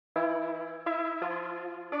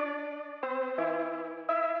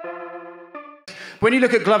When you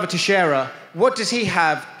look at Glover Teixeira, what does he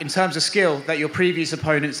have in terms of skill that your previous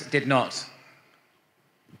opponents did not?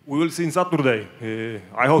 We will see on Saturday.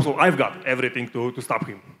 I also I've got everything to stop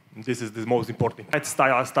him. This is the most important. I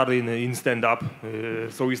started in stand-up,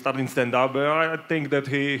 so we started in stand-up. I think that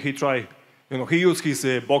he tried, he used his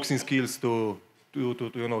boxing skills to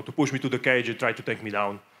push me to the cage and try to take me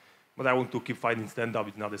down. But I want to keep fighting stand-up.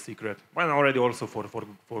 It's not a secret. But I'm already also for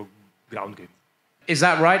ground game. Is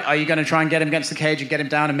that right? Are you going to try and get him against the cage and get him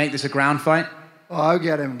down and make this a ground fight? Oh, I'll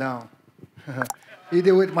get him down.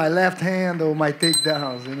 Either with my left hand or my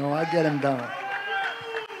takedowns, I'll get him down.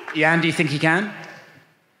 Jan, do you think he can?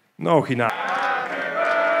 No, he not. Happy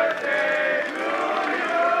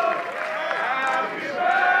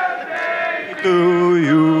birthday To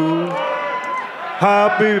you.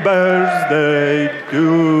 Happy birthday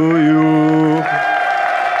to you.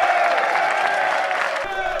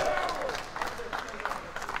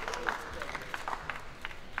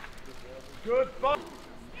 Good fun.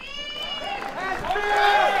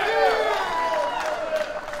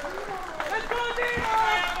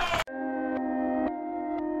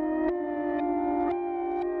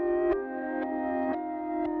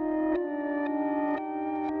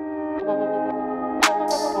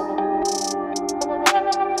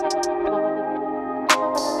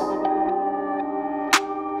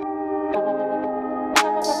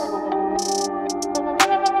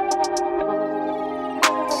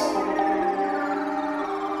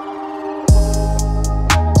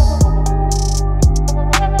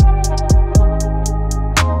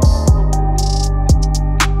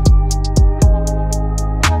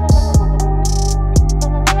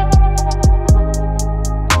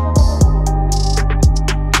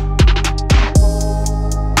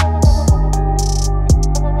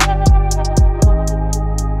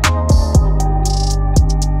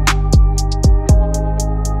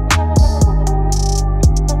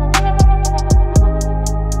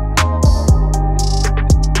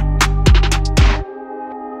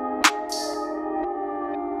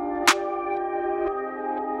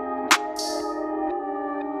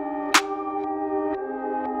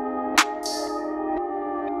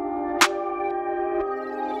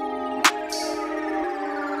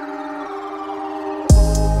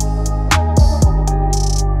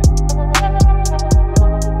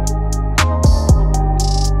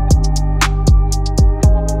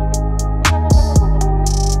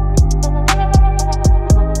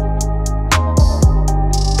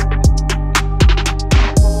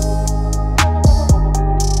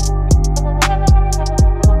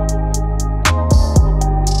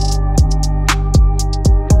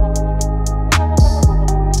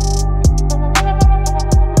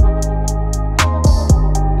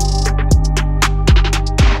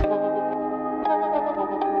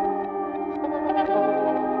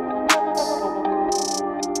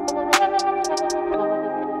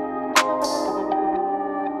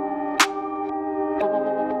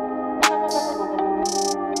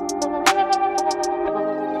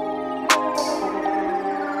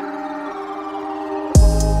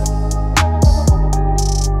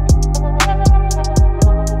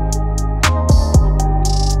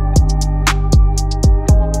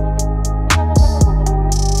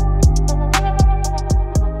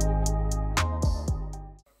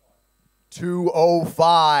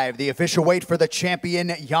 205, the official weight for the champion,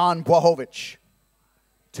 Jan Blachowicz.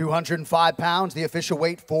 205 pounds, the official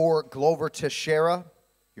weight for Glover Teixeira.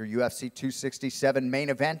 Your UFC 267 main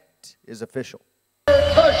event is official.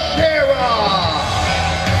 Teixeira!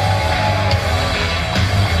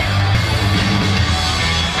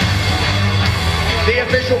 The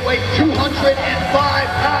official weight, 205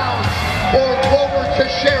 pounds for Glover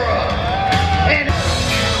Teixeira. And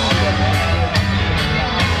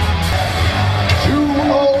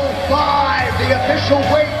 205, the official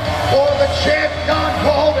weight for the champ, Jan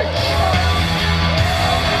Blachowicz.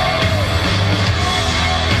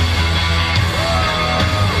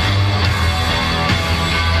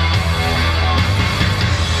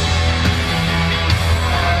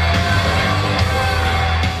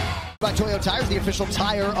 By Toyo Tires, the official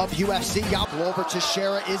tire of UFC. Glover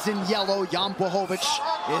Teixeira is in yellow. Jan Blachowicz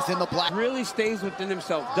is in the black. Really stays within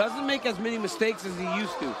himself. Doesn't make as many mistakes as he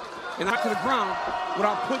used to. And out to the ground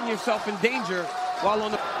without putting yourself in danger while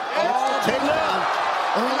on the... Takedown.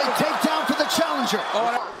 Early takedown for the challenger.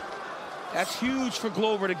 Oh, that's huge for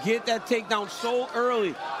Glover to get that takedown so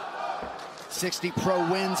early. 60 pro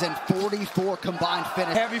wins and 44 combined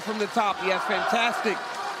finish. Heavy from the top. He has fantastic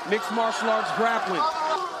mixed martial arts grappling.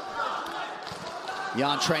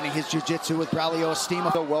 Jan training his jiu-jitsu with Braulio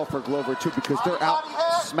Estima. So well for Glover, too, because they're out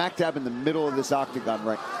smack dab in the middle of this octagon,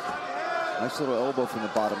 right? Nice little elbow from the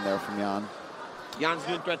bottom there from Jan. Jan's a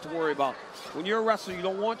good threat to worry about. When you're a wrestler, you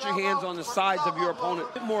don't want your hands on the sides of your opponent.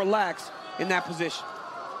 A bit more lax in that position.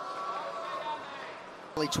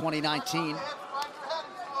 Early 2019.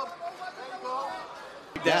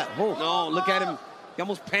 No, look at him. He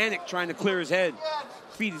almost panicked trying to clear his head.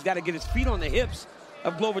 He's got to get his feet on the hips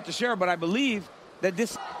of Glover Teixeira, but I believe that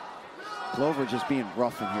this... Glover just being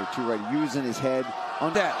rough in here too, right? Using his head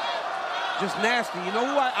on that. Just nasty. You know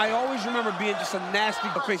who I always remember being just a nasty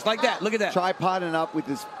face like that. Look at that. Tripoding up with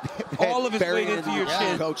his all of his weight into your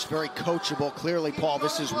chin. Coach, very coachable. Clearly, Paul,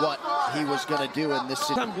 this is what he was going to do in this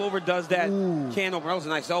situation. Time Glover does that can open. That was a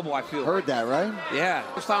nice elbow, I feel. Heard that, right? Yeah.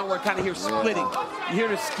 First time where I kind of hear splitting. You hear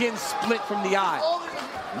the skin split from the eye.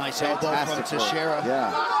 Nice elbow from Teixeira.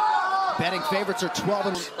 Yeah. Betting favorites are 12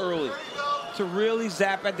 and early to really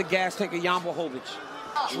zap at the gas tank of Jan Blachowicz.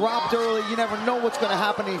 Dropped early, you never know what's going to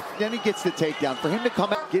happen. Then he gets the takedown. For him to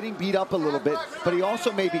come out getting beat up a little bit, but he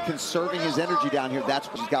also may be conserving his energy down here. That's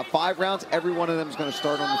what he's got. 5 rounds, every one of them is going to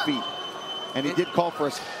start on the feet. And he did call for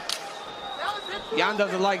us. Jan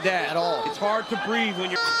doesn't like that at all. It's hard to breathe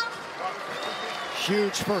when you're...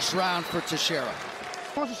 Huge first round for Teixeira.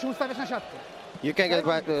 You can get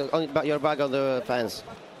back your back on the fence.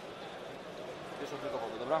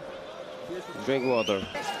 Drink water.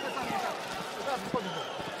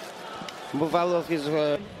 Move out of his...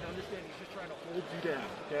 Vamos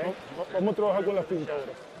a trabajar con la finta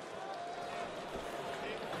ahora.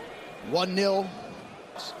 1-0.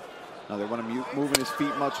 No, they want him moving his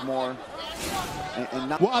feet much more. And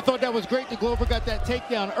not well, I thought that was great that Glover got that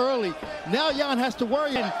takedown early. Now Jan has to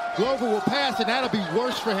worry, and Glover will pass, and that'll be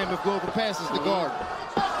worse for him if Glover passes the guard.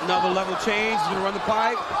 Another level change. He's going to run the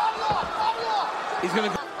pipe. He's going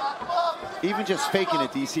to... Even just faking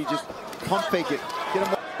it, DC. Just pump fake it. Get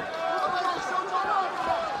him.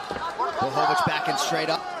 Blachowicz backing straight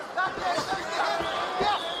up.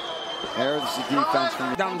 There's the defense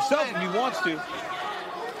from down himself if he wants to.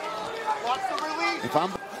 If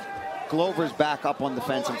I'm Glover's back up on the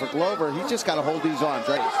fence, and for Glover, he's just got to hold these arms,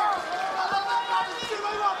 right?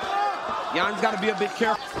 Jan's got to be a bit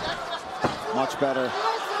careful. Much better.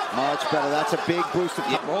 Much better. That's a big boost.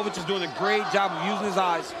 Blachowicz is doing a great job of using his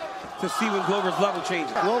eyes to see when Glover's level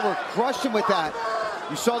changes. Glover crushed him with that.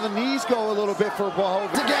 You saw the knees go a little bit for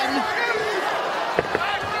Blachowicz. Again.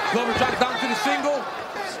 Glover drops down to the single,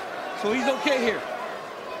 so he's okay here.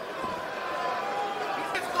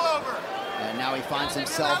 And now he finds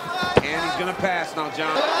himself. And he's gonna pass now,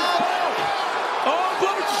 John. Oh,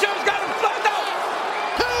 Glover Teixeira's got him flattened out.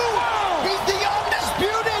 He's the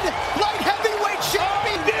undisputed light heavyweight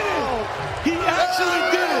champion. He did it. He actually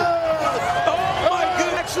did it. Oh my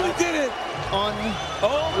God, actually did it. Oh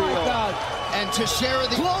my God. And Teixeira,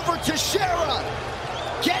 the Glover Teixeira,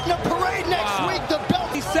 getting a parade next week. The belt.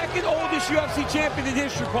 The second oldest UFC champion in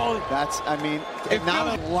history, Paulie. That's, I mean, it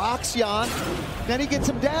now locks Jan, then he gets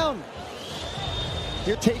him down.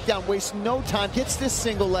 Your takedown wastes no time, gets this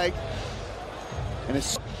single leg,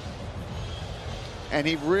 and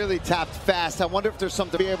he really tapped fast. I wonder if there's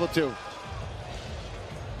something to be able to.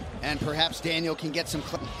 And perhaps Daniel can get some,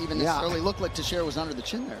 even this early looked like Teixeira was under the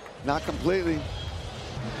chin there. Not completely.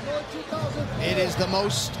 It is the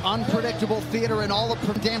most unpredictable theater in all of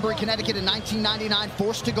Danbury, Connecticut in 1999,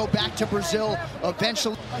 forced to go back to Brazil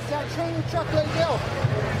eventually. I said, I trained with Chuck Liddell.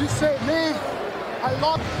 You say, man, I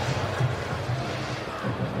love...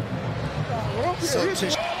 So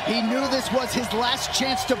he knew this was his last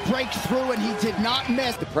chance to break through, and he did not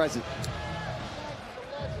miss. The present.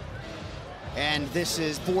 And this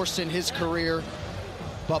is forced in his career,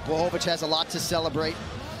 but Blachowicz has a lot to celebrate.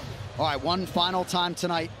 All right, one final time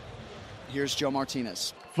tonight. Here's Joe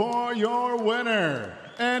Martinez. For your winner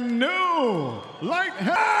and new light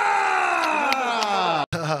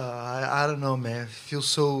I don't know, man. I feel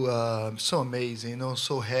so so amazing, you know,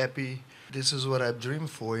 so happy. This is what I've dreamed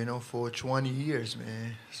for, you know, for 20 years,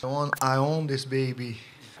 man. So I own this baby.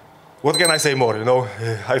 What can I say more? You know,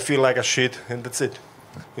 I feel like a shit, and that's it.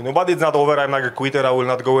 You know, but it's not over. I'm not a quitter. I will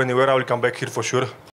not go anywhere. I will come back here for sure.